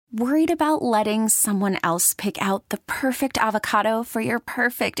Worried about letting someone else pick out the perfect avocado for your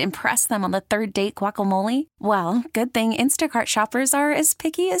perfect impress them on the third date guacamole? Well, good thing Instacart shoppers are as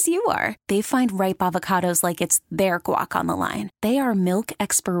picky as you are. They find ripe avocados like it's their guac on the line. They are milk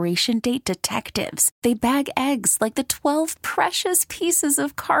expiration date detectives. They bag eggs like the 12 precious pieces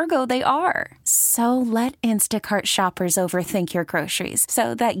of cargo they are. So let Instacart shoppers overthink your groceries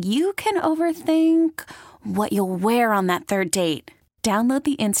so that you can overthink what you'll wear on that third date. Download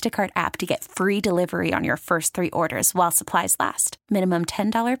the Instacart app to get free delivery on your first 3 orders while supplies last. Minimum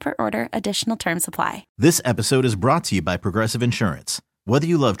 $10 per order. Additional terms apply. This episode is brought to you by Progressive Insurance. Whether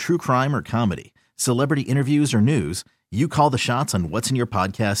you love true crime or comedy, celebrity interviews or news, you call the shots on what's in your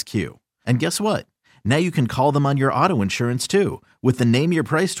podcast queue. And guess what? Now you can call them on your auto insurance too with the Name Your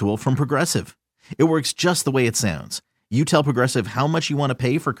Price tool from Progressive. It works just the way it sounds. You tell Progressive how much you want to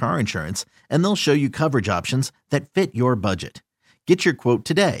pay for car insurance, and they'll show you coverage options that fit your budget. Get your quote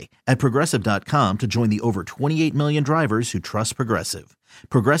today at Progressive.com to join the over 28 million drivers who trust Progressive.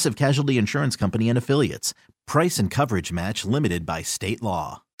 Progressive Casualty Insurance Company and Affiliates. Price and coverage match limited by state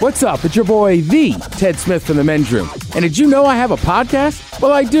law. What's up? It's your boy, the Ted Smith from The Men's Room. And did you know I have a podcast?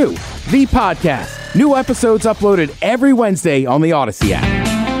 Well, I do. The Podcast. New episodes uploaded every Wednesday on the Odyssey app.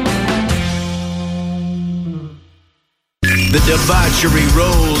 The debauchery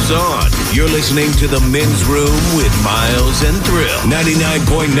rolls on. You're listening to The Men's Room with Miles and Thrill.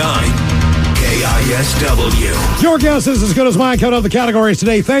 99.9 KISW. Your guess is as good as mine. Count out the categories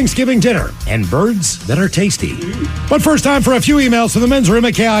today. Thanksgiving dinner and birds that are tasty. But first, time for a few emails to the men's room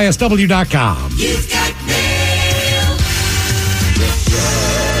at KISW.com. You've got mail.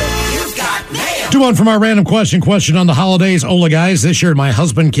 You've got mail. Do one from our random question on the holidays. Ola, guys, this year my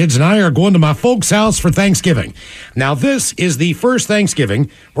husband, kids, and I are going to my folks' house for Thanksgiving. Now, this is the first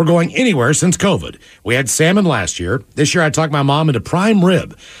Thanksgiving we're going anywhere since COVID. We had salmon last year. This year I talked my mom into prime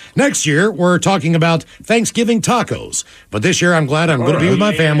rib. Next year, we're talking about Thanksgiving tacos. But this year I'm glad I'm going to be with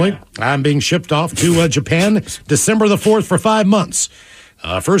my family. I'm being shipped off to Japan December the 4th for 5 months.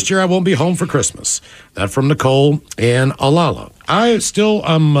 First year I won't be home for Christmas. That from Nicole and Alala. I still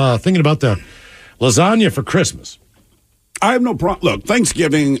am thinking about the lasagna for Christmas. I have no problem. Look,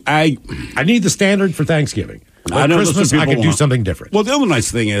 Thanksgiving, I need the standard for Thanksgiving. I know Christmas, I can do something different. Well, the other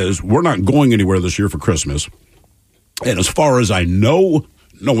nice thing is we're not going anywhere this year for Christmas. And as far as I know,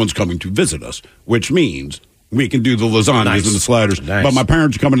 no one's coming to visit us, which means we can do the lasagnas and the sliders. Nice. But my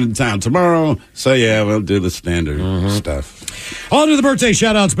parents are coming into town tomorrow, so yeah, we'll do the standard stuff. On to the birthday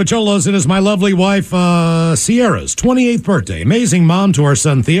shout-outs. Pacholas, it is my lovely wife, Sierra's 28th birthday. Amazing mom to our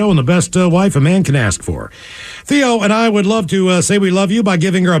son, Theo, and the best wife a man can ask for. Theo and I would love to say we love you by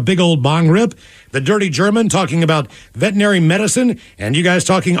giving her a big old bong rip. The Dirty German talking about veterinary medicine, and you guys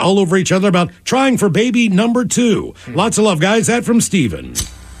talking all over each other about trying for baby number 2. Lots of love, guys. That from Steven.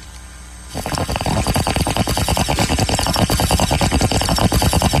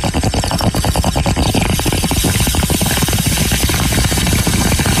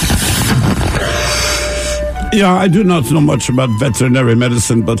 Yeah, I do not know much about veterinary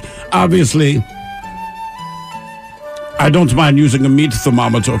medicine, but obviously I don't mind using a meat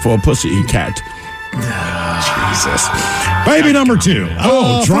thermometer for a pussy cat. Jesus. Baby number 2.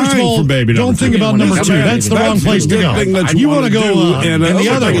 Trying for baby number 2. Don't think about number 2. That's the wrong place to go. You want to go in the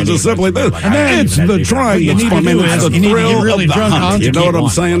other one. It's simply this. It's the trying. It's the thrill of the hunt. You know what I'm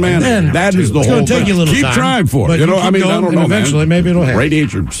saying, man? That is the whole thing. It's going to take you a little time. Keep trying for it. You know, I mean, I don't know, eventually, maybe it'll happen.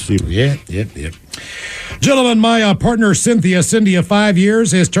 Radiation. Yep. Gentlemen, my partner, Cindy of 5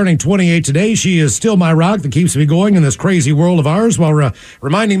 years, is turning 28 today. She is still my rock that keeps me going in this crazy world of ours while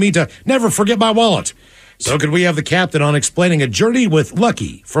reminding me to never forget my wallet. So could we have the captain on explaining a journey with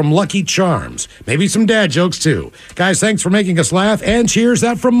Lucky from Lucky Charms? Maybe some dad jokes, too. Guys, thanks for making us laugh, and cheers,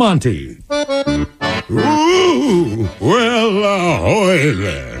 that from Monty. Ooh, well, ahoy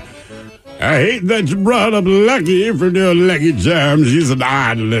there. I hate that you brought up Lucky from the Lucky Charms. He's an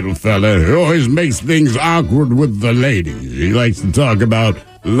odd little fella who always makes things awkward with the ladies. He likes to talk about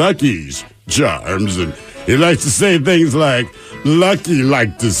Lucky's charms, and he likes to say things like, Lucky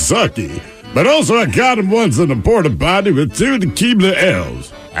like to sucky. But also I caught him once in a porta potty with 2 Keebler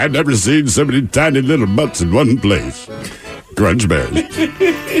L's. I'd never seen so many tiny little butts in one place. Crunch Bears.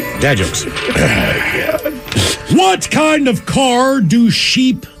 Dad jokes. What kind of car do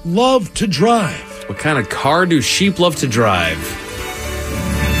sheep love to drive? What kind of car do sheep love to drive?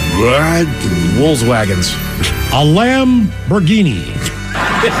 What? Volkswagens. A Lamborghini.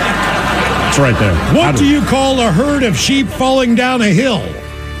 It's right there. What do you call a herd of sheep falling down a hill?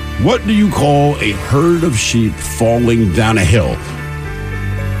 What do you call a herd of sheep falling down a hill?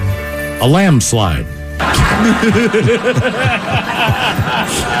 A landslide.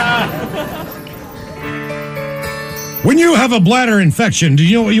 When you have a bladder infection, do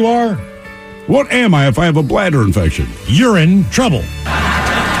you know what you are? What am I if I have a bladder infection? You're in trouble.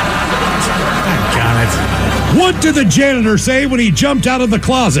 Got it. What did the janitor say when he jumped out of the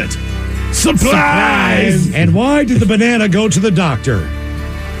closet? Supplies! And why did the banana go to the doctor?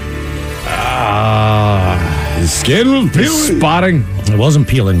 His skin was peeling. Spotting. It wasn't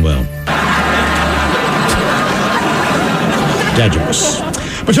peeling well. Dad jokes.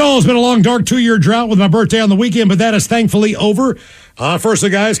 But y'all, it's been a long, dark 2-year drought with my birthday on the weekend, but that is thankfully over. First, the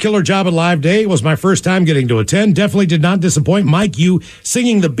guys, killer job at Live Day. It was my first time getting to attend. Definitely did not disappoint. Mike, you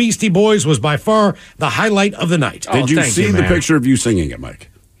singing the Beastie Boys was by far the highlight of the night. Did you thank see you, the man. picture of you singing it, Mike?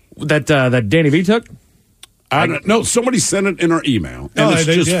 That Danny V took? No, somebody sent it in our email. And Oh, it's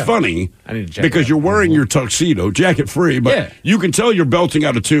they- just yeah. funny I need to check because that. you're wearing your tuxedo, jacket free, but Yeah. you can tell you're belting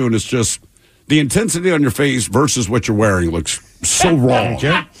out a tune. It's just the intensity on your face versus what you're wearing looks so wrong. Okay.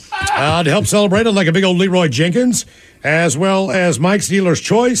 To help celebrate it like a big old Leroy Jenkins, as well as Mike's Dealer's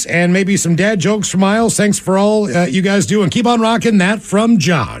Choice, and maybe some dad jokes from Miles. Thanks for all you guys do, and keep on rocking that from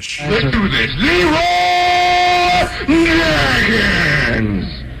Josh. Let's do this. Leroy Jenkins.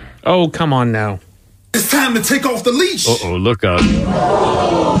 Oh, come on now. It's time to take off the leash. Uh-oh, look up.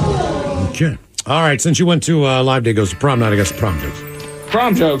 Okay. All right, since you went to Live Day Goes to Prom Night, I got some prom jokes.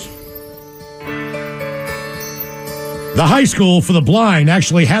 Prom jokes. The high school for the blind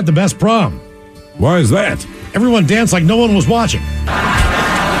actually had the best prom. Why is that? Everyone danced like no one was watching.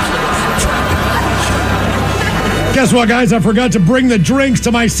 Guess what, guys? I forgot to bring the drinks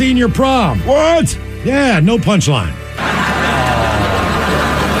to my senior prom. What? Yeah, no punchline.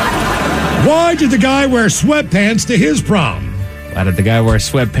 Why did the guy wear sweatpants to his prom? Why did the guy wear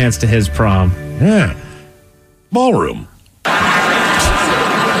sweatpants to his prom? Yeah. Ballroom.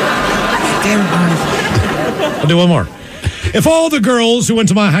 I'll do one more. If all the girls who went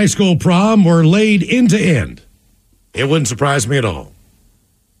to my high school prom were laid end to end, it wouldn't surprise me at all.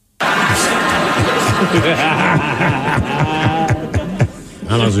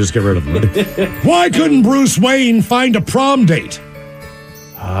 I'll just get rid of them. Why couldn't Bruce Wayne find a prom date?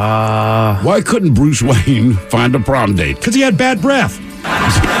 Why couldn't Bruce Wayne find a prom date? Because he had bad breath.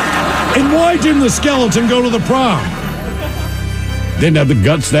 And why didn't the skeleton go to the prom? Didn't have the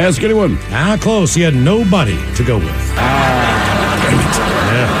guts to ask anyone. Close. He had nobody to go with.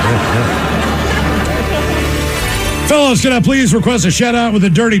 Fellas, can I please request a shout out with a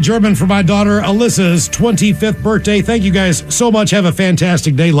dirty German for my daughter Alyssa's 25th birthday? Thank you guys so much. Have a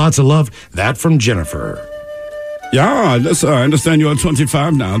fantastic day. Lots of love. That from Jennifer. Yeah, listen, I understand you're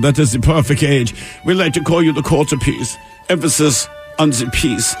 25 now. That is the perfect age. We like to call you the quarter piece. Emphasis on the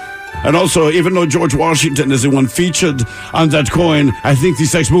piece. And also, even though George Washington is the one featured on that coin, I think the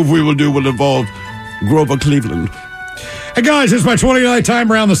next move we will do will involve Grover Cleveland. Hey guys, it's my 29th time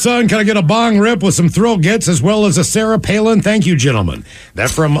around the sun. Can I get a bong rip with some thrill gets as well as a Sarah Palin? Thank you, gentlemen.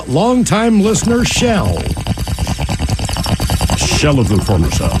 That from longtime listener Shell. Shell of the former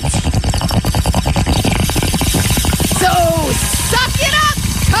selves. So, suck it up,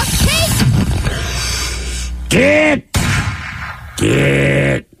 cupcake!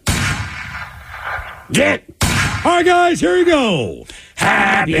 Get. All right, guys, here you go.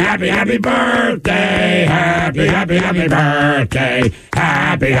 Happy, happy, happy birthday. Happy, happy, happy birthday.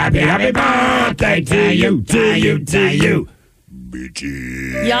 Happy, happy, happy birthday to you, to you, to you.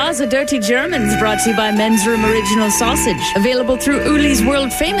 Ja, the Dirty Germans brought to you by Men's Room Original Sausage. Available through Uli's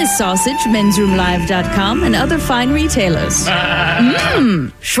World Famous Sausage, mensroomlive.com, and other fine retailers.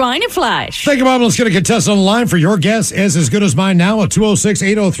 Schweinefleisch. Thank you, Bob. Let's get a contestant on the line for your guess is as good as mine now at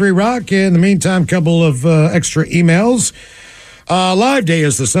 206-803-ROCK. In the meantime, couple of extra emails. Live Day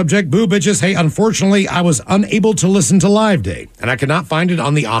is the subject. Boo, bitches. Hey, unfortunately, I was unable to listen to Live Day, and I could not find it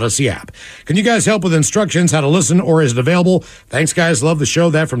on the Odyssey app. Can you guys help with instructions how to listen, or is it available? Thanks, guys. Love the show.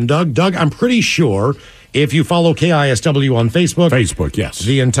 That from Doug. Doug, I'm pretty sure if you follow KISW on Facebook, yes.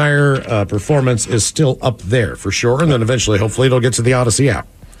 the entire performance is still up there for sure, and then eventually, hopefully, it'll get to the Odyssey app.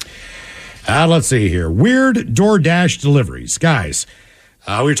 Let's see here. Weird DoorDash deliveries. Guys,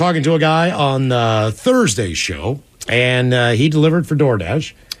 we were talking to a guy on Thursday's show, and he delivered for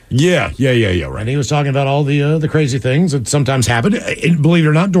DoorDash. Yeah, right. And he was talking about all the crazy things that sometimes happen. And believe it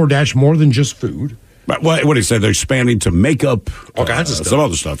or not, DoorDash more than just food. But what do you say? They're expanding to makeup, All kinds of stuff. some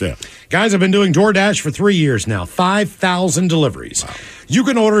other stuff, yeah. Guys, I've been doing DoorDash for 3 years now. 5,000 deliveries. Wow. You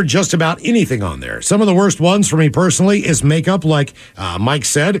can order just about anything on there. Some of the worst ones for me personally is makeup, like Mike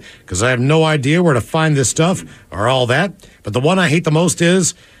said, because I have no idea where to find this stuff or all that. But the one I hate the most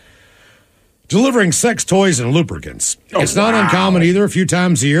is delivering sex toys and lubricants. It's not uncommon either. A few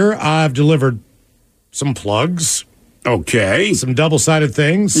times a year, I've delivered some plugs. Okay. Some double-sided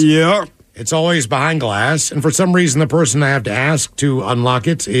things. Yeah. It's always behind glass, and for some reason, the person I have to ask to unlock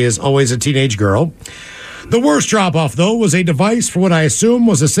it is always a teenage girl. The worst drop-off, though, was a device for what I assume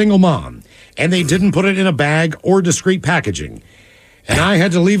was a single mom, and they didn't put it in a bag or discreet packaging. And I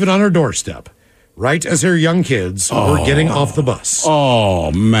had to leave it on her doorstep, right as her young kids were getting off the bus.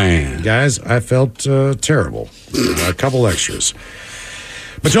 Oh, man. Guys, I felt terrible. A couple extras.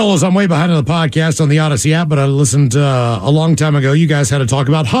 Macholos, I'm way behind on the podcast on the Odyssey app, but I listened a long time ago. You guys had to talk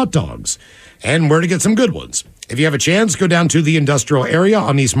about hot dogs and where to get some good ones. If you have a chance, go down to the industrial area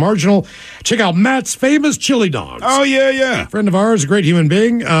on East Marginal. Check out Matt's famous chili dogs. Oh, yeah. Friend of ours, a great human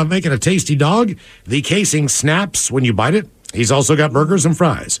being, making a tasty dog. The casing snaps when you bite it. He's also got burgers and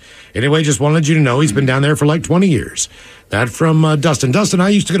fries. Anyway, just wanted you to know he's been down there for like 20 years. That from Dustin. Dustin, I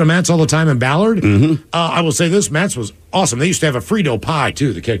used to go to Matt's all the time in Ballard. Mm-hmm. I will say this, Matt's was awesome. They used to have a Frito pie,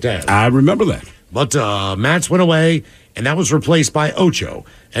 too, that kicked ass. I remember that. But Matt's went away, and that was replaced by Ocho.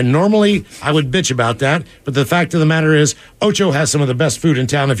 And normally, I would bitch about that, but the fact of the matter is, Ocho has some of the best food in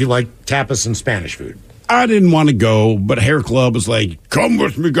town if you like tapas and Spanish food. I didn't want to go, but Hair Club was like, come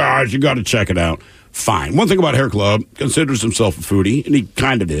with me, guys. You got to check it out. Fine. One thing about Hair Club, considers himself a foodie, and he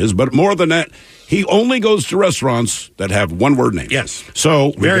kind of is, but more than that, he only goes to restaurants that have one-word names. Yes.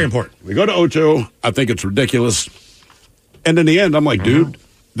 So very important. We go to Ocho. I think it's ridiculous. And in the end, I'm like, dude,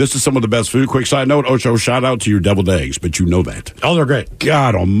 this is some of the best food. Quick side note, Ocho, shout out to your deviled eggs, but you know that. Oh, they're great.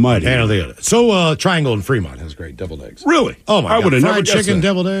 God almighty. Yeah, they got it. So Triangle in Fremont has great deviled eggs. Really? Oh, my God. I would have never Fried guessed chicken, that.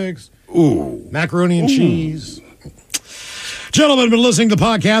 deviled eggs. Ooh. Macaroni and cheese. Gentlemen, been listening to the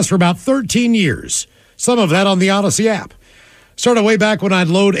podcast for about 13 years. Some of that on the Odyssey app. Started way back when I'd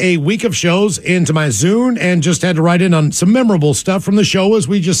load a week of shows into my Zune and just had to write in on some memorable stuff from the show as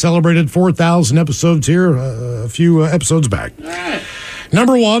we just celebrated 4,000 episodes here a few episodes back.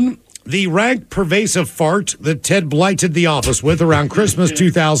 Number one, the rank pervasive fart that Ted blighted the office with around Christmas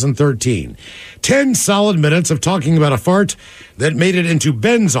 2013. 10 solid minutes of talking about a fart that made it into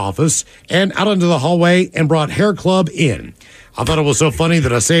Ben's office and out into the hallway and brought Hair Club in. I thought it was so funny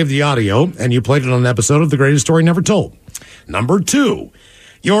that I saved the audio and you played it on an episode of The Greatest Story Never Told. Number two,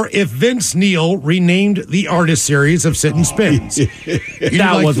 your If Vince Neil renamed the artist series of Sit and Spins. You did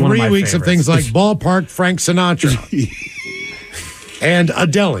like was one of 3 my weeks of favorites. things like Ballpark Frank Sinatra and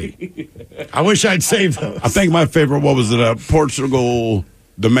Adele. I wish I'd saved those. I think my favorite one was Portugal,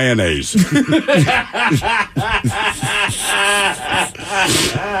 the mayonnaise.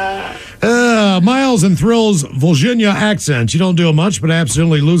 Miles and Thrill's Virginia accent. You don't do it much, but I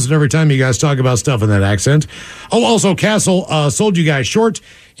absolutely lose it every time you guys talk about stuff in that accent. Oh, also, Castle sold you guys short.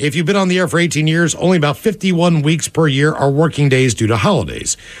 If you've been on the air for 18 years, only about 51 weeks per year are working days due to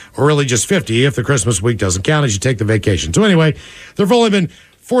holidays. Or really just 50 if the Christmas week doesn't count as you take the vacation. So anyway, there have only been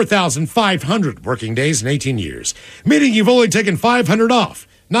 4,500 working days in 18 years, meaning you've only taken 500 off,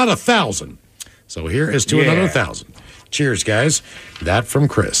 not 1,000. So here is to another 1,000. Cheers, guys. That from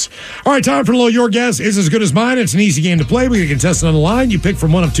Chris. All right, time for a little Your Guess Is As Good As Mine. It's an easy game to play. We get a contestant on the line. You pick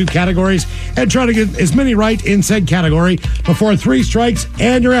from one of two categories and try to get as many right in said category before 3 strikes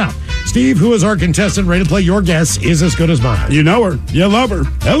and you're out. Steve, who is our contestant, ready to play Your Guess Is As Good As Mine? You know her. You love her.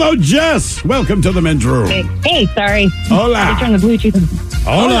 Hello, Jess. Welcome to the men's room. Hey, sorry. Hola. I turned the Bluetooth.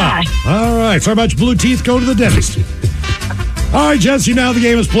 Hola. All right. Sorry about your blue teeth. Go to the dentist. All right, Jess, you know how the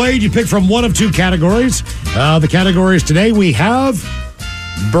game is played. You pick from one of two categories. The categories today, we have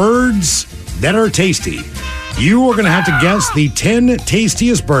birds that are tasty. You are going to have to guess the 10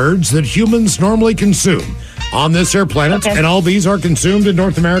 tastiest birds that humans normally consume on this here planet, and all these are consumed in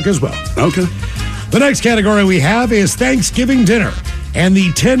North America as well. Okay. The next category we have is Thanksgiving dinner and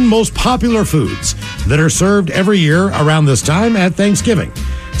the 10 most popular foods that are served every year around this time at Thanksgiving.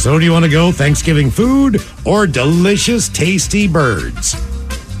 So do you want to go Thanksgiving food or delicious, tasty birds?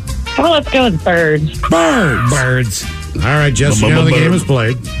 Well, let's go with birds. Birds. All right, Jess, you know how the game is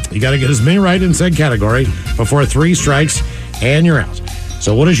played. You got to get as many right in said category before 3 strikes and you're out.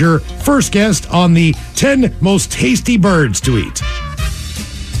 So what is your first guess on the 10 most tasty birds to eat?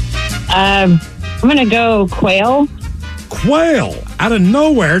 I'm going to go quail. Quail, out of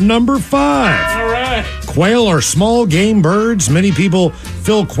nowhere, number 5. All right. Quail are small game birds. Many people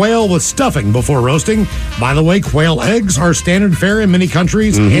fill quail with stuffing before roasting. By the way, quail eggs are standard fare in many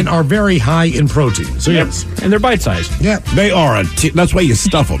countries and are very high in protein. So yes. And they're bite-sized. Yeah. They are. That's why you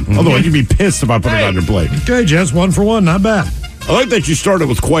stuff them. Otherwise, you'd be pissed if I put it on your plate. Okay, Jess, 1 for 1. Not bad. I like that you started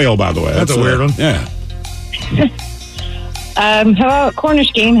with quail, by the way. That's a weird one. Yeah. How about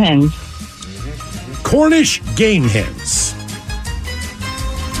Cornish game hens? Cornish game hens.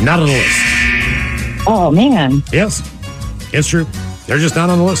 Not on the list. Oh, man. Yes, it's true. They're just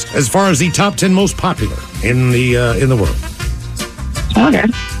not on the list as far as the top 10 most popular in the world. Okay.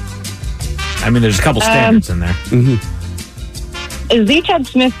 I mean, there's a couple standards in there. Is the Ted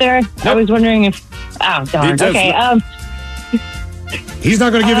Smith there? I was wondering if... Oh, darn. Okay. He's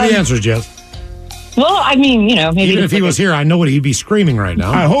not going to give you the answers, Jess. Well, I mean, maybe... Even if he was here, I know what he'd be screaming right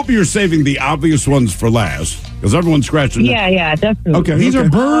now. I hope you're saving the obvious ones for last, because everyone's scratching their... Yeah, definitely. Okay. These are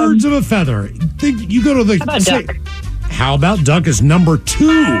birds of a feather. You go to the... How about duck? How about duck is number 2?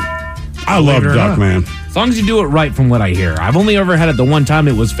 I love duck, man. As long as you do it right from what I hear. I've only ever had it the one time.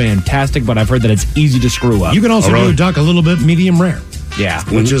 It was fantastic, but I've heard that it's easy to screw up. You can also do duck a little bit medium rare. Yeah.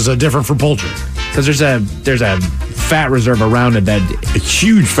 Which is different for poultry. Because there's a fat reserve around it that... A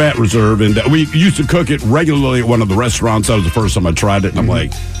huge fat reserve, and we used to cook it regularly at one of the restaurants. That was the first time I tried it, and I'm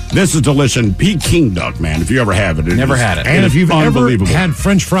like, this is delicious. Peking duck, man, if you ever have it. Never had it. And if you've ever had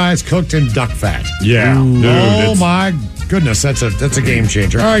French fries cooked in duck fat. Yeah. Dude, oh, my goodness, that's a game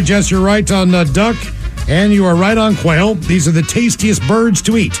changer. All right, Jess, you're right on duck, and you are right on quail. These are the tastiest birds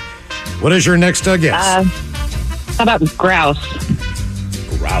to eat. What is your next guess? How about grouse?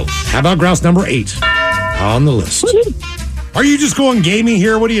 Grouse. How about grouse number 8 on the list? Are you just going gamey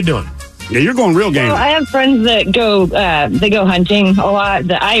here? What are you doing? Yeah, you're going real gamey. Well, I have friends that go hunting a lot.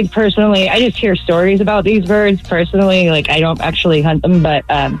 That I just hear stories about these birds personally. Like, I don't actually hunt them, but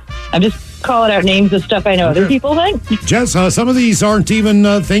I'm just calling out names of stuff I know other people hunt. Jess, some of these aren't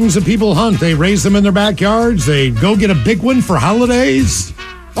even things that people hunt. They raise them in their backyards. They go get a big one for holidays.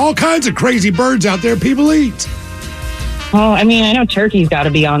 All kinds of crazy birds out there people eat. Well, I mean, I know turkey's got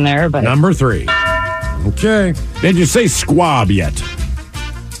to be on there, but... Number 3. Okay. Did you say squab yet?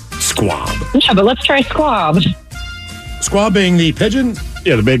 Squab. Yeah, but let's try squab. Squab being the pigeon?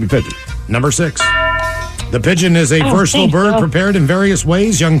 Yeah, the baby pigeon. Number 6. The pigeon is a versatile bird prepared in various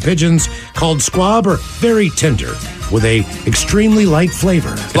ways. Young pigeons called squab are very tender with a extremely light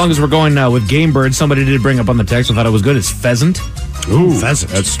flavor. As long as we're going with game birds, somebody did bring up on the text, I thought it was good, is pheasant. Ooh,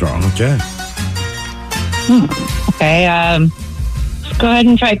 pheasant. That's strong. Okay. Okay, let's go ahead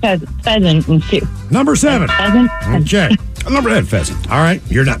and try pheasant and see. Number 7. Pheasant? Okay. I've never had pheasant. All right,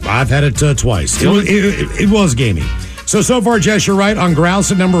 you're not. I've had it twice. It was gamey. So far, Jess, you're right on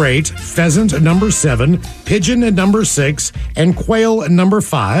grouse at number 8, pheasant at number 7, pigeon at number 6, and quail at number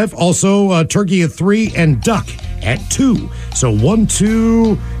 5. Also, turkey at 3, and duck at 2. So 1,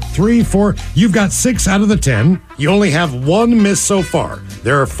 2, 3, 4. You've got 6 out of the 10. You only have 1 miss so far.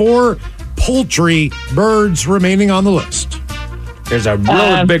 There are 4 poultry birds remaining on the list. There's a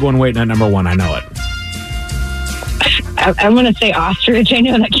really big one waiting at number 1. I know it. I'm going to say ostrich. I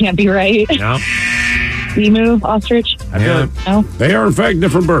know that can't be right. No. Emu, ostrich. I feel like No. They are, in fact,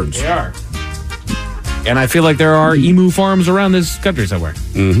 different birds. they are. And I feel like there are emu farms around this country somewhere.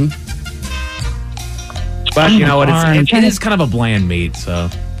 Mm-hmm. But you know what? It is kind of a bland meat, so.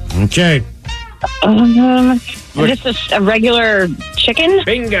 Okay. Is this a regular chicken?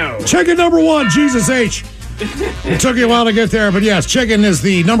 Bingo. Chicken number 1, Jesus H. It took you a while to get there, but yes, chicken is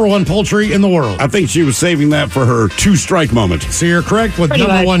the number 1 poultry in the world. I think she was saving that for her 2-strike moment. So you're correct with Pretty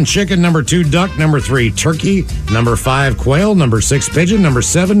number much. 1 chicken, number 2 duck, number 3 turkey, number 5 quail, number 6 pigeon, number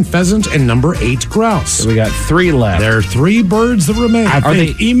 7 pheasant, and number 8 grouse. So we got 3 left. There are 3 birds that remain. I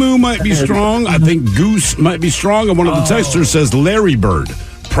think emu might be strong. I think goose might be strong. And one of the texters says Larry bird.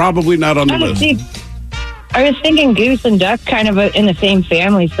 Probably not on the list. I was thinking goose and duck kind of in the same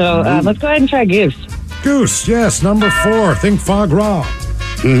family, so let's go ahead and try goose. Goose, yes. Number 4, think foie gras.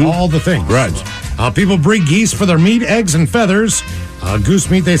 All the things. Right. People breed geese for their meat, eggs, and feathers. Goose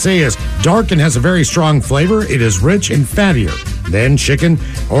meat, they say, is dark and has a very strong flavor. It is rich and fattier than chicken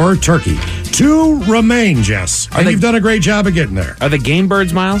or turkey. 2 remain, Jess. And you've done a great job of getting there. Are the game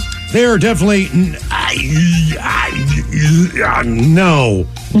birds, Miles? They are definitely... No.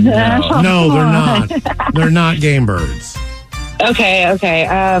 No, they're not. They're not game birds. Okay.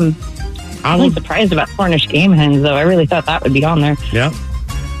 I'm surprised about Cornish game hens, though. I really thought that would be on there. Yeah.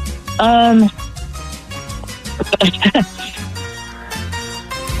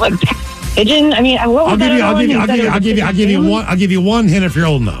 What pigeon? I mean, what was I'll give you one hint if you're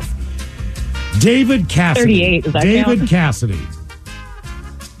old enough. David Cassidy. 38. Does that David count? Cassidy.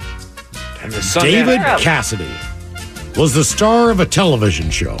 David Cassidy was the star of a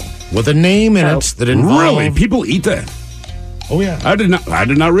television show with a name in it that involved. Really? People eat that? Oh yeah. I did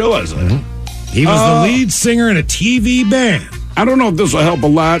not realize that. He was the lead singer in a TV band. I don't know if this will help a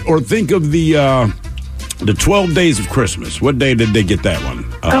lot, or think of the 12 Days of Christmas. What day did they get that one?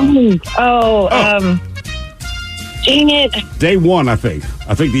 Dang it. Day 1, I think.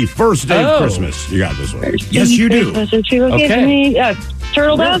 I think the first day of Christmas. You got this one. Yes, you do. Okay.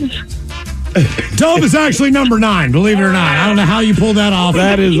 Turtle doves? Dove is actually number 9, believe it or not. I don't know how you pulled that off.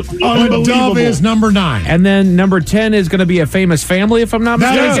 That is unbelievable. Dove is number 9. And then number 10 is going to be a famous family, if I'm not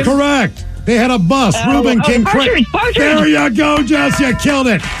mistaken. That is correct. They had a bus. Reuben King. Partridge. There you go, Jess. You killed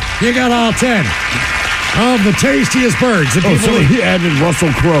it. You got all 10 of the tastiest birds. So he added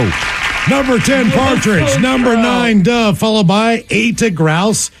Russell Crowe. Number 10, partridge. Number 9, dove. Followed by 8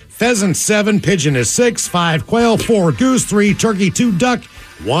 grouse. Pheasant 7. Pigeon is 6. 5 quail. 4 goose. 3 turkey. 2 duck.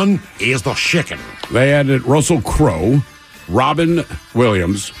 1 is the chicken. They added Russell Crowe, Robin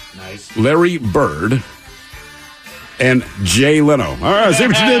Williams, Larry Bird, and Jay Leno. All right, I see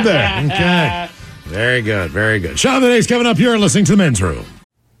what you did there. Okay. Very good, very good. Shot of the Day's coming up. You're listening to the Men's Room.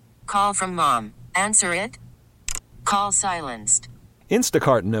 Call from mom. Answer it. Call silenced.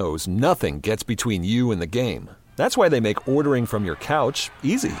 Instacart knows nothing gets between you and the game. That's why they make ordering from your couch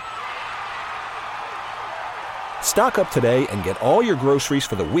easy. Stock up today and get all your groceries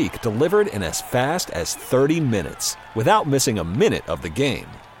for the week delivered in as fast as 30 minutes without missing a minute of the game.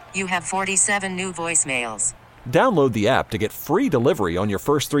 You have 47 new voicemails. Download the app to get free delivery on your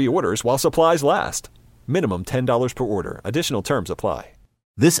first 3 orders while supplies last. Minimum $10 per order. Additional terms apply.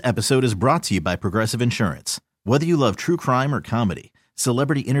 This episode is brought to you by Progressive Insurance. Whether you love true crime or comedy,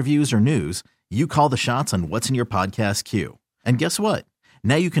 celebrity interviews or news, you call the shots on what's in your podcast queue. And guess what?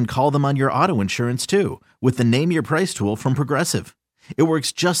 Now you can call them on your auto insurance too with the Name Your Price tool from Progressive. It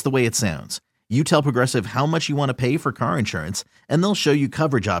works just the way it sounds. You tell Progressive how much you want to pay for car insurance, and they'll show you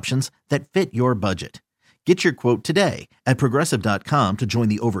coverage options that fit your budget. Get your quote today at Progressive.com to join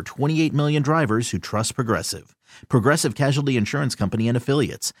the over 28 million drivers who trust Progressive. Progressive Casualty Insurance Company and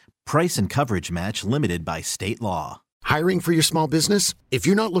Affiliates. Price and coverage match limited by state law. Hiring for your small business? If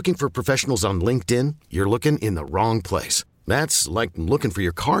you're not looking for professionals on LinkedIn, you're looking in the wrong place. That's like looking for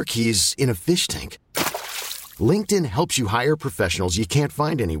your car keys in a fish tank. LinkedIn helps you hire professionals you can't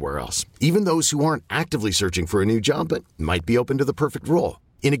find anywhere else, even those who aren't actively searching for a new job but might be open to the perfect role.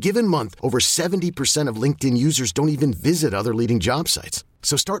 In a given month, over 70% of LinkedIn users don't even visit other leading job sites.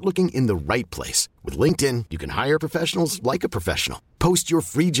 So start looking in the right place. With LinkedIn, you can hire professionals like a professional. Post your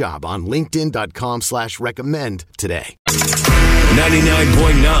free job on linkedin.com/recommend today.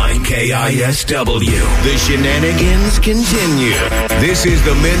 99.9 KISW. The shenanigans continue. This is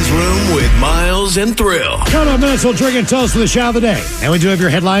the Men's Room with Miles and Thrill. Coming up next, we'll drink and toast for the shot of the day. And we do have your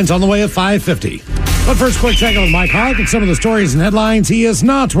headlines on the way at 5:50. But first, quick check-in with Mike Hogg and some of the stories and headlines he is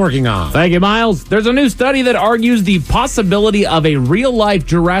not working on. Thank you, Miles. There's a new study that argues the possibility of a real-life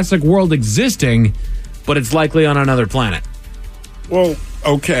Jurassic World existing, but it's likely on another planet. Well,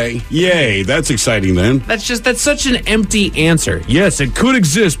 okay. Yay. That's exciting then. That's such an empty answer. Yes, it could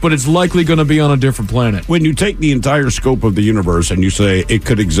exist, but it's likely going to be on a different planet. When you take the entire scope of the universe and you say it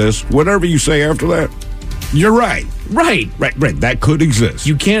could exist, whatever you say after that, you're right. Right. That could exist.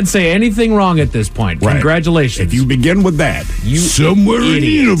 You can't say anything wrong at this point. Right. Congratulations. If you begin with that, somewhere in the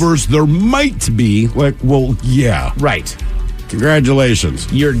universe there might be, yeah. Right. Congratulations.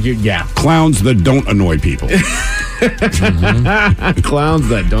 Yeah. Clowns that don't annoy people. Clowns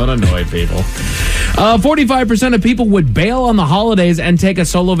that don't annoy people. 45% of people would bail on the holidays and take a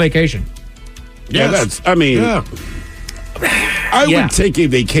solo vacation. Yes. I would take a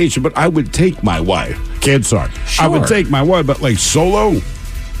vacation, but I would take my wife. Kids, sorry. Sure. I would take my wife, but solo?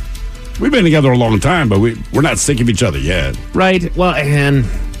 We've been together a long time, but we're not sick of each other yet. Right. Well, and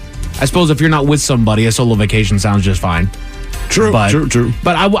I suppose if you're not with somebody, a solo vacation sounds just fine. True.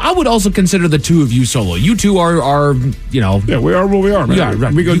 But I would also consider the two of you solo. You two are Yeah, we are what we are, man. Yeah,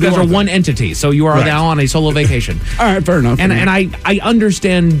 right. You guys are one entity, so you are now on a solo vacation. All right, fair enough. And I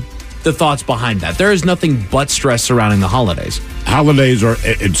understand the thoughts behind that. There is nothing but stress surrounding the holidays. Holidays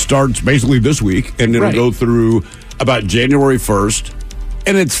it starts basically this week, and it'll go through about January 1st.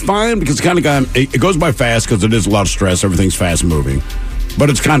 And it's fine because it goes by fast because it is a lot of stress. Everything's fast moving. But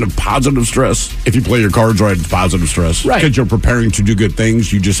it's kind of positive stress. If you play your cards right, it's positive stress. Right. Because you're preparing to do good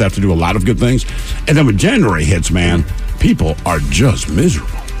things. You just have to do a lot of good things. And then when January hits, man, people are just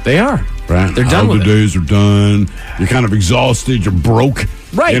miserable. They are. Right. They're done with it. Holidays are done. You're kind of exhausted. You're broke.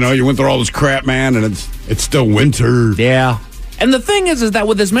 Right. You went through all this crap, man, and it's still winter. Yeah. And the thing is that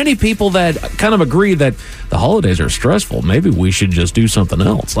with as many people that kind of agree that the holidays are stressful, maybe we should just do something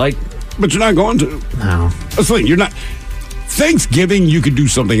else. But you're not going to. No. That's the thing. You're not. Thanksgiving, you could do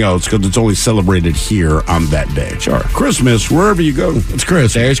something else because it's only celebrated here on that day. Sure. Christmas, wherever you go, it's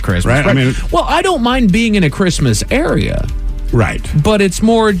Christmas. There's Christmas. Right? Well, I don't mind being in a Christmas area. Right. But it's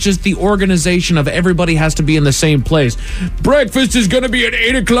more just the organization of everybody has to be in the same place. Breakfast is going to be at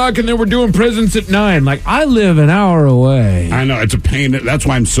 8 o'clock and then we're doing presents at 9. I live an hour away. I know. It's a pain. That's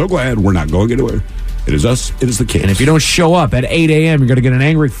why I'm so glad we're not going anywhere. It is us. It is the kids. And if you don't show up at 8 a.m., you're going to get an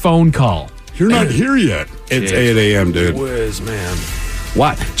angry phone call. You're not here yet. It's 8 a.m., dude. Whiz, man.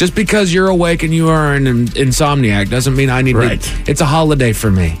 What? Just because you're awake and you are an insomniac doesn't mean I need to. It's a holiday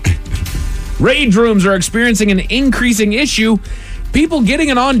for me. Rage rooms are experiencing an increasing issue. People getting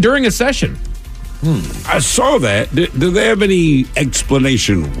it on during a session. I saw that. Do they have any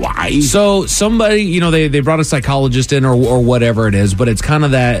explanation why? So somebody, they brought a psychologist in or whatever it is, but it's kind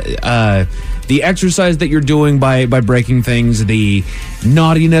of that the exercise that you're doing by breaking things, the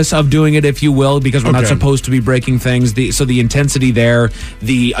naughtiness of doing it, if you will, because we're not supposed to be breaking things. So the intensity there,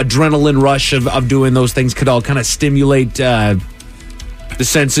 the adrenaline rush of doing those things could all kind of stimulate the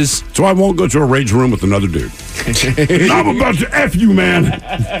senses. So I won't go to a rage room with another dude. I'm about to F you, man.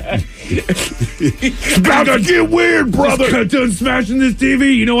 It's about to get weird, brother. Just got done smashing this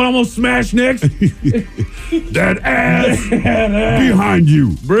TV. You know what I'm going to smash next? That ass behind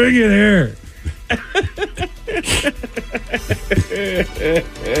you. Bring it here.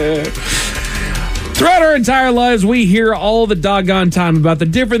 Throughout our entire lives, we hear all the doggone time about the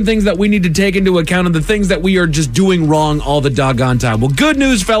different things that we need to take into account and the things that we are just doing wrong all the doggone time. Well, good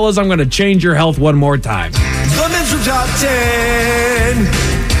news, fellas, I'm going to change your health one more time. The Men's Room Top 10.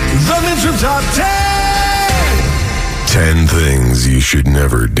 The Men's Room Top 10. 10 things you should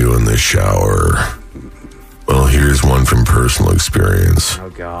never do in the shower. Well, here's one from personal experience.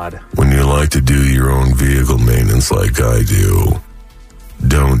 Oh, God. When you like to do your own vehicle maintenance like I do,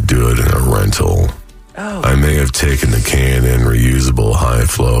 don't do it in a rental. Oh. I may have taken the K&N reusable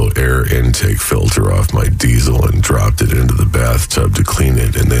high-flow air intake filter off my diesel and dropped it into the bathtub to clean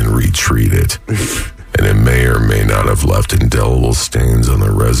it and then retreat it. And it may or may not have left indelible stains on the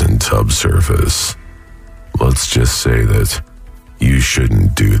resin tub surface. Let's just say that you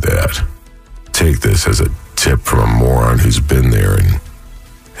shouldn't do that. Take this as a tip from a moron who's been there and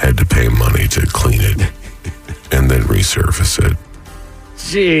had to pay money to clean it and then resurface it.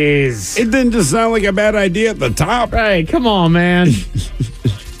 Jeez. It didn't just sound like a bad idea at the top. Right, come on, man.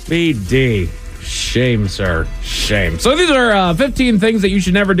 BD. Shame, sir. Shame. So these are 15 things that you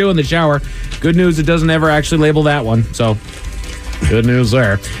should never do in the shower. Good news, it doesn't ever actually label that one. So good news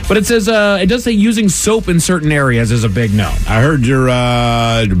there. But it says, it does say using soap in certain areas is a big no. I heard your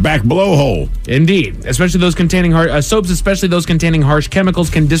back blowhole. Indeed. Especially those containing soaps, especially those containing harsh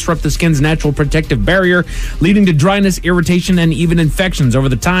chemicals, can disrupt the skin's natural protective barrier, leading to dryness, irritation, and even infections. Over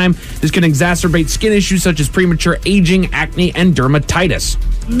the time, this can exacerbate skin issues such as premature aging, acne, and dermatitis.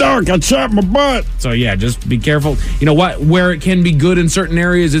 Dark, I chopped my butt. So yeah, just be careful. You know what? Where it can be good in certain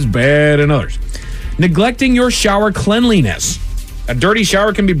areas is bad in others. Neglecting your shower cleanliness. A dirty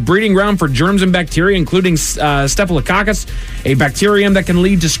shower can be breeding ground for germs and bacteria, including Staphylococcus, a bacterium that can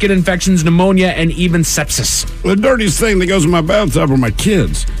lead to skin infections, pneumonia, and even sepsis. The dirtiest thing that goes in my bathtub are my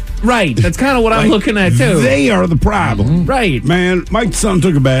kids. Right. That's kind of what I'm looking at, too. They are the problem. Right. Man, my son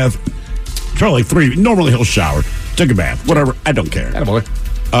took a bath. Charlie, 3. Normally he'll shower. Took a bath. Whatever. I don't care. Attaboy.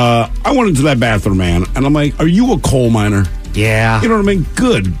 I went into that bathroom, man, and I'm like, are you a coal miner? Yeah. You know what I mean?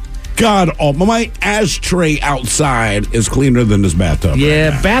 Good God, my ashtray outside is cleaner than this bathtub. Yeah,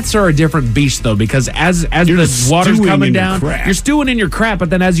 right now. baths are a different beast though, because as the water's coming down, you're stewing in your crap. But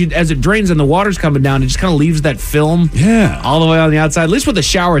then as it drains and the water's coming down, it just kind of leaves that film, all the way on the outside. At least with the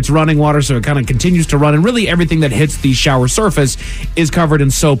shower, it's running water, so it kind of continues to run. And really, everything that hits the shower surface is covered in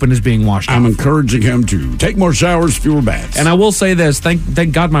soap and is being washed. I'm encouraging him to take more showers, fewer baths. And I will say this: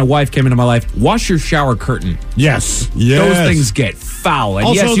 thank God my wife came into my life. Wash your shower curtain. Yes. Those things get foul. And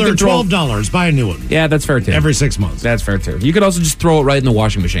Also, yes, they're $12. Buy a new one. Yeah, that's fair too. Every 6 months. That's fair too. You could also just throw it right in the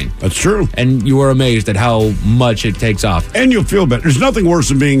washing machine. That's true. And you are amazed at how much it takes off. And you'll feel better. There's nothing worse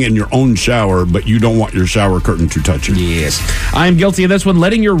than being in your own shower, but you don't want your shower curtain to touch you. Yes. I'm guilty of this one,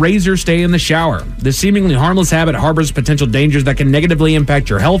 letting your razor stay in the shower. This seemingly harmless habit harbors potential dangers that can negatively impact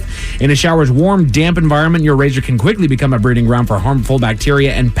your health. In a shower's warm, damp environment, your razor can quickly become a breeding ground for harmful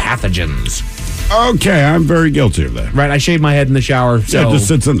bacteria and pathogens. Okay, I'm very guilty of that. Right, I shave my head in the shower. So yeah, it just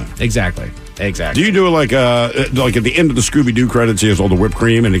sits in there. Exactly. Do you do it like at the end of the Scooby-Doo credits, he has all the whipped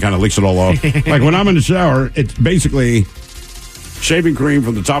cream and he kind of licks it all off? Like when I'm in the shower, it's basically shaving cream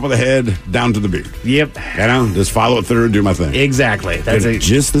from the top of the head down to the beard. Yep. You know, just follow it through and do my thing. Exactly. That's it.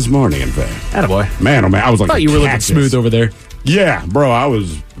 Just this morning, in fact. Attaboy. Man, oh man, I was like I thought you were looking smooth over there. Yeah, bro, I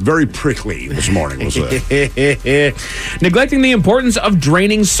was very prickly this morning. Neglecting the importance of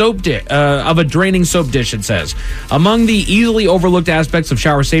draining soap of a draining soap dish, it says. Among the easily overlooked aspects of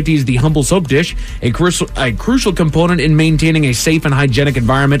shower safety is the humble soap dish, a crucial component in maintaining a safe and hygienic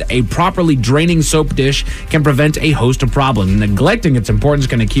environment. A properly draining soap dish can prevent a host of problems. Neglecting its importance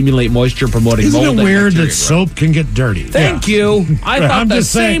can accumulate moisture, promoting mold. Isn't it weird that growth. soap can get dirty? Thank you. I thought the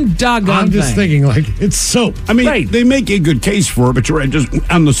same doggone thing. I'm just thinking, like, it's soap. I mean, they make a good case for it, but you're just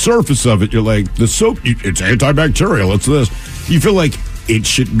on the surface of it, you're like, the soap, it's antibacterial, it's this. You feel like it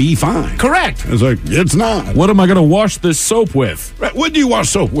should be fine. Correct. It's like, it's not. What am I going to wash this soap with? Right. What do you wash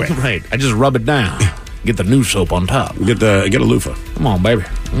soap with? Right. I just rub it down. Get the new soap on top. Get a loofah. Come on, baby.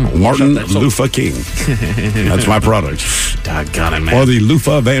 Martin Loofah King. That's my product. Doggone it, man. Or the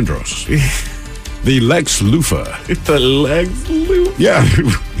Loofah of Andros. The Lex Loofah. The Lex Loofah. Yeah.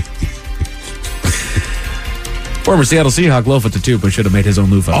 Former Seattle Seahawk Lofa Tatupu should have made his own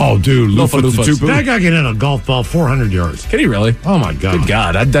loofah. Oh, dude, Lofa Tatupu. That guy can hit a golf ball 400 yards. Can he really? Oh, my God. Good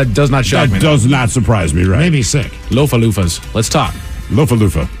God. That does not shock me. That does not surprise me, right? Maybe sick. Lofa loofahs. Let's talk.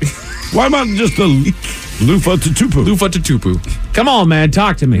 Lofa. Why not just a Loofah Tatupu? Loofah Tatupu. Come on, man.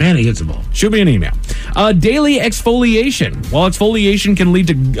 Talk to me. Man, he hits the ball. Shoot me an email. Daily exfoliation. While exfoliation can lead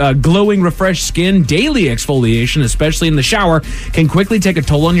to glowing, refreshed skin, daily exfoliation, especially in the shower, can quickly take a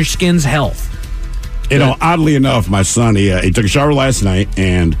toll on your skin's health. You know, oddly enough, my son, he took a shower last night,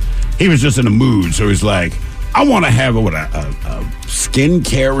 and he was just in a mood. So he's like, I want to have a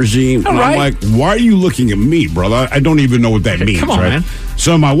skincare regime. And I'm like, why are you looking at me, brother? I don't even know what that means. Come on, man.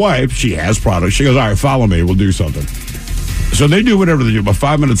 So my wife, she has products. She goes, all right, follow me. We'll do something. So they do whatever they do. But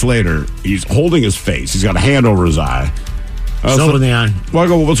 5 minutes later, he's holding his face. He's got a hand over his eye. Soap in the eye. Well, I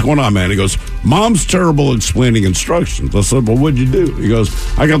go, well, what's going on, man? He goes, Mom's terrible at explaining instructions. I said, well, what'd you do? He goes,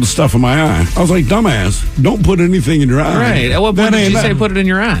 I got the stuff in my eye. I was like, dumbass, don't put anything in your eye. Right. At what point did she say put it in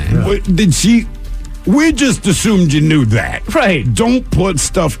your eye? What, did she... We just assumed you knew that. Right. Don't put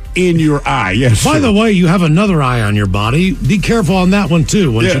stuff in your eye. Yes. By the way, you have another eye on your body. Be careful on that one,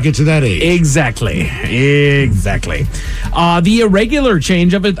 too, once you get to that age. Exactly. The irregular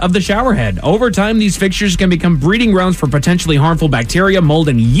change of the shower head. Over time, these fixtures can become breeding grounds for potentially harmful bacteria, mold,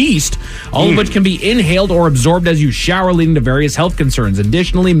 and yeast, all of which can be inhaled or absorbed as you shower, leading to various health concerns.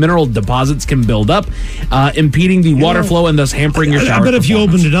 Additionally, mineral deposits can build up, impeding the water flow and thus hampering your shower I bet if you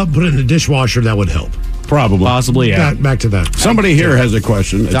opened it up, put it in the dishwasher, that would help. Probably. Possibly, yeah. Back to that. Somebody here has a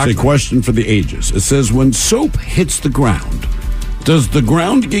question. It's a question for the ages. It says, when soap hits the ground, does the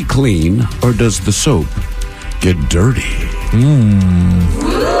ground get clean or does the soap get dirty?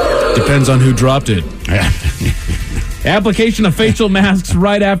 Depends on who dropped it. Application of facial masks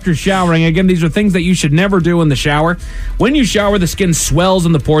right after showering. Again, these are things that you should never do in the shower. When you shower, the skin swells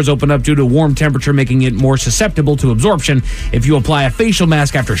and the pores open up due to warm temperature, making it more susceptible to absorption. If you apply a facial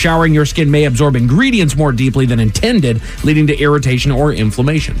mask after showering, your skin may absorb ingredients more deeply than intended, leading to irritation or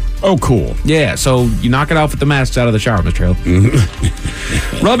inflammation. Oh, cool. Yeah, so you knock it off with the masks out of the shower, Mr.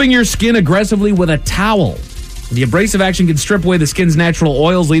 Hill. Rubbing your skin aggressively with a towel. The abrasive action can strip away the skin's natural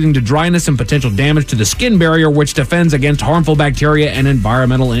oils, leading to dryness and potential damage to the skin barrier, which defends against harmful bacteria and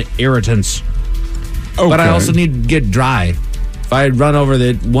environmental irritants. Okay. But I also need to get dry. If I run over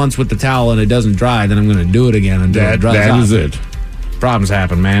it once with the towel and it doesn't dry, then I'm going to do it again until it dries That off. is it. Problems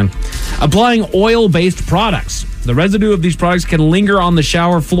happen, man. Applying oil-based products. The residue of these products can linger on the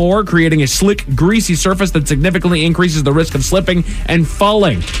shower floor, creating a slick, greasy surface that significantly increases the risk of slipping and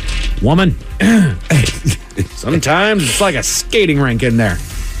falling. Woman, sometimes it's like a skating rink in there.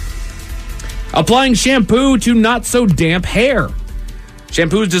 Applying shampoo to not-so-damp hair.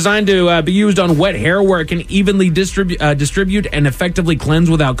 Shampoo is designed to be used on wet hair where it can evenly distribute and effectively cleanse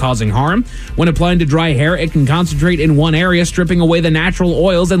without causing harm. When applying to dry hair, it can concentrate in one area, stripping away the natural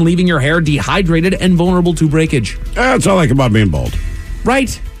oils and leaving your hair dehydrated and vulnerable to breakage. That's all I like about being bald.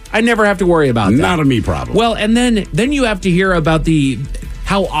 Right. I never have to worry about that. Not a me problem. Well, and then you have to hear about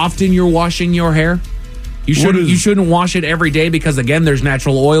how often you're washing your hair. You shouldn't wash it every day because, again, there's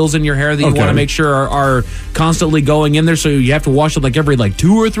natural oils in your hair that you want to make sure are constantly going in there. So you have to wash it every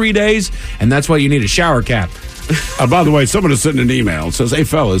 2 or 3 days, and that's why you need a shower cap. By the way, someone has sent an email. It says, hey,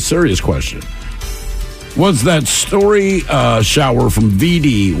 fellas, serious question. Was that story shower from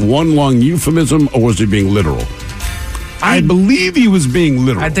VD one long euphemism, or was he being literal? I believe he was being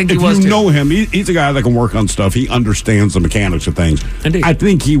literal. I think he if was, you too. know him, he's a guy that can work on stuff. He understands the mechanics of things. Indeed. I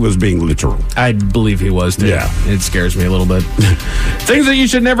think he was being literal. I believe he was, too. Yeah. It scares me a little bit. Things that you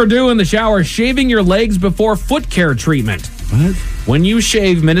should never do in the shower. Shaving your legs before foot care treatment. What? When you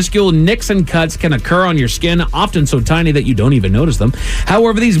shave, minuscule nicks and cuts can occur on your skin, often so tiny that you don't even notice them.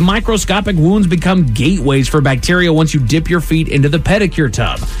 However, these microscopic wounds become gateways for bacteria once you dip your feet into the pedicure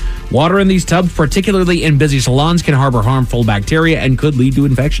tub. Water in these tubs, particularly in busy salons, can harbor harmful bacteria and could lead to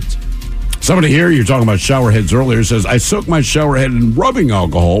infections. Somebody here, you're talking about shower heads earlier, says, I soak my shower head in rubbing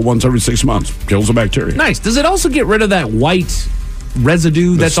alcohol once every 6 months. Kills the bacteria. Nice. Does it also get rid of that white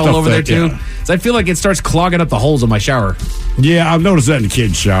residue that's all over there too. Yeah. So I feel like it starts clogging up the holes in my shower. Yeah, I've noticed that in the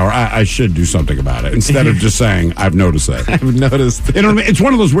kids' shower. I should do something about it instead of just saying, I've noticed that. I've noticed. You know what I mean? It's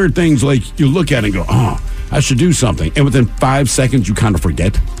one of those weird things, like, you look at it and go, oh, I should do something. And within 5 seconds, you kind of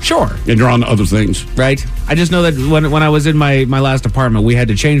forget. Sure. And you're on to other things. Right. I just know that when I was in my last apartment, we had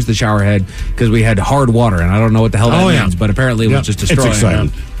to change the shower head because we had hard water, and I don't know what the hell that means, but apparently it was just destroying. It's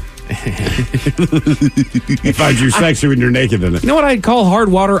exciting. It finds you sexy when you're naked in it. You know what I'd call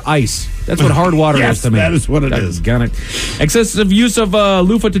hard water ice? That's what hard water Yes, is to me. that is what it is. Got it. Excessive use of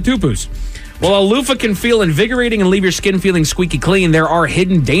loofah tutupus. While a loofah can feel invigorating and leave your skin feeling squeaky clean, there are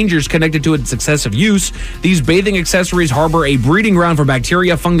hidden dangers connected to its excessive use. These bathing accessories harbor a breeding ground for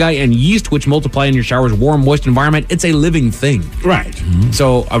bacteria, fungi, and yeast, which multiply in your shower's warm, moist environment. It's a living thing. Right. Mm-hmm.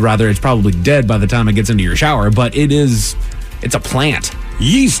 So, rather, it's probably dead by the time it gets into your shower, but it's a plant.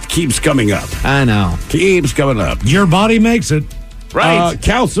 Yeast keeps coming up. I know. Keeps coming up. Your body makes it. Right.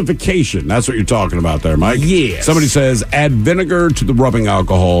 Calcification. That's what you're talking about there, Mike. Yes. Somebody says add vinegar to the rubbing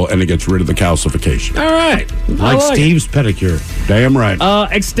alcohol and it gets rid of the calcification. All right. Like Steve's pedicure. Damn right.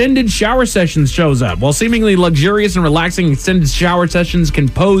 Extended shower sessions shows up. While seemingly luxurious and relaxing, extended shower sessions can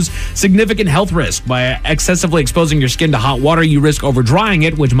pose significant health risk. By excessively exposing your skin to hot water, you risk over drying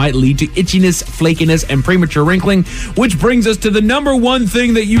it, which might lead to itchiness, flakiness, and premature wrinkling, which brings us to the number one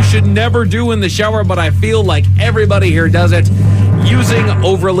thing that you should never do in the shower, but I feel like everybody here does it. Using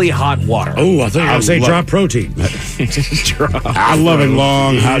overly hot water. Oh, I thought you were going to say drop protein. I love a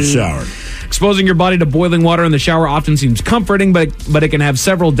long, hot shower. Exposing your body to boiling water in the shower often seems comforting, but it can have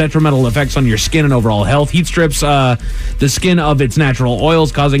several detrimental effects on your skin and overall health. Heat strips the skin of its natural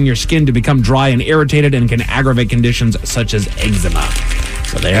oils, causing your skin to become dry and irritated, and can aggravate conditions such as eczema.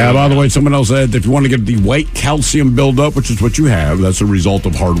 So by the way, someone else said if you want to get the white calcium buildup, which is what you have, that's a result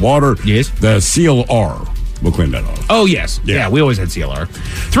of hard water. Yes. The CLR. We'll clean that off. Oh, yes. Yeah, we always had CLR.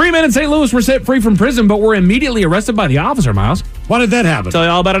 3 men in St. Louis were set free from prison, but were immediately arrested by the officer, Miles. Why did that happen? Tell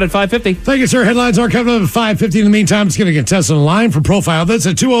you all about it at 5:50. Thank you, sir. Headlines are coming up at 5:50. In the meantime, let's get a contestant on the line for Profile This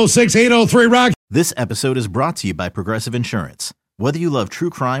at 206-803-ROCK. This episode is brought to you by Progressive Insurance. Whether you love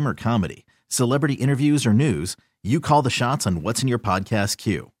true crime or comedy, celebrity interviews or news, you call the shots on what's in your podcast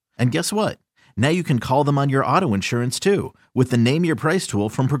queue. And guess what? Now you can call them on your auto insurance, too, with the Name Your Price tool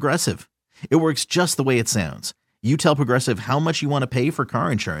from Progressive. It works just the way it sounds. You tell Progressive how much you want to pay for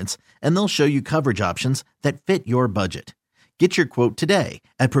car insurance, and they'll show you coverage options that fit your budget. Get your quote today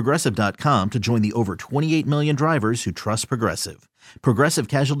at Progressive.com to join the over 28 million drivers who trust Progressive. Progressive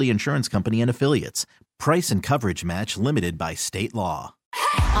Casualty Insurance Company and Affiliates. Price and coverage match limited by state law.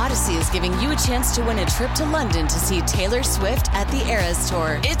 Odyssey is giving you a chance to win a trip to London to see Taylor Swift at the Eras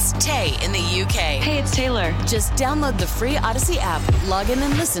Tour. It's Tay in the UK. Hey, it's Taylor. Just download the free Odyssey app, log in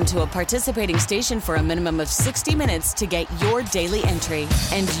and listen to a participating station for a minimum of 60 minutes to get your daily entry.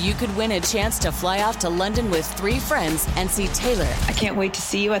 And you could win a chance to fly off to London with 3 friends and see Taylor. I can't wait to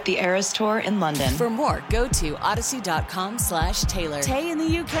see you at the Eras Tour in London. For more, go to odyssey.com/Taylor. Tay in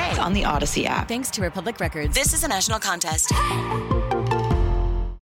the UK. It's on the Odyssey app. Thanks to Republic Records. This is a national contest.